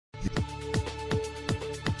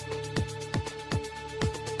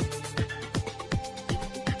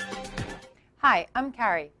Hi, I'm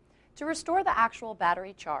Carrie. To restore the actual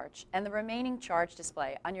battery charge and the remaining charge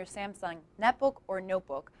display on your Samsung netbook or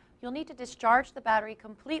notebook, you'll need to discharge the battery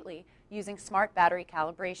completely using smart battery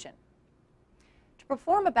calibration. To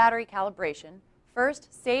perform a battery calibration,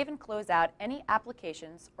 first save and close out any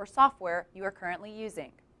applications or software you are currently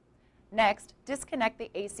using. Next, disconnect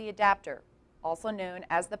the AC adapter, also known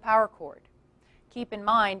as the power cord. Keep in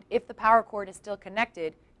mind, if the power cord is still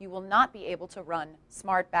connected, you will not be able to run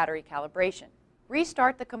smart battery calibration.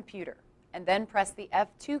 Restart the computer and then press the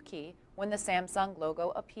F2 key when the Samsung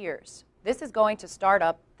logo appears. This is going to start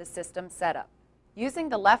up the system setup. Using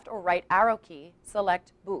the left or right arrow key,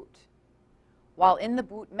 select Boot. While in the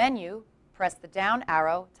Boot menu, press the down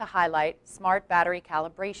arrow to highlight Smart Battery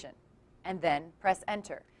Calibration, and then press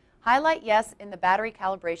Enter. Highlight Yes in the Battery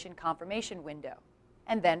Calibration confirmation window,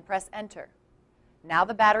 and then press Enter. Now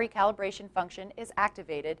the battery calibration function is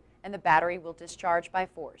activated and the battery will discharge by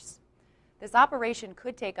force. This operation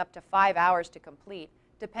could take up to 5 hours to complete,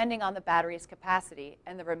 depending on the battery's capacity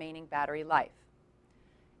and the remaining battery life.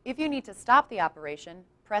 If you need to stop the operation,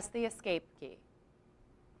 press the Escape key.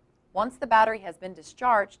 Once the battery has been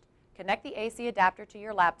discharged, connect the AC adapter to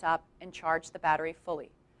your laptop and charge the battery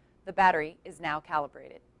fully. The battery is now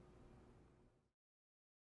calibrated.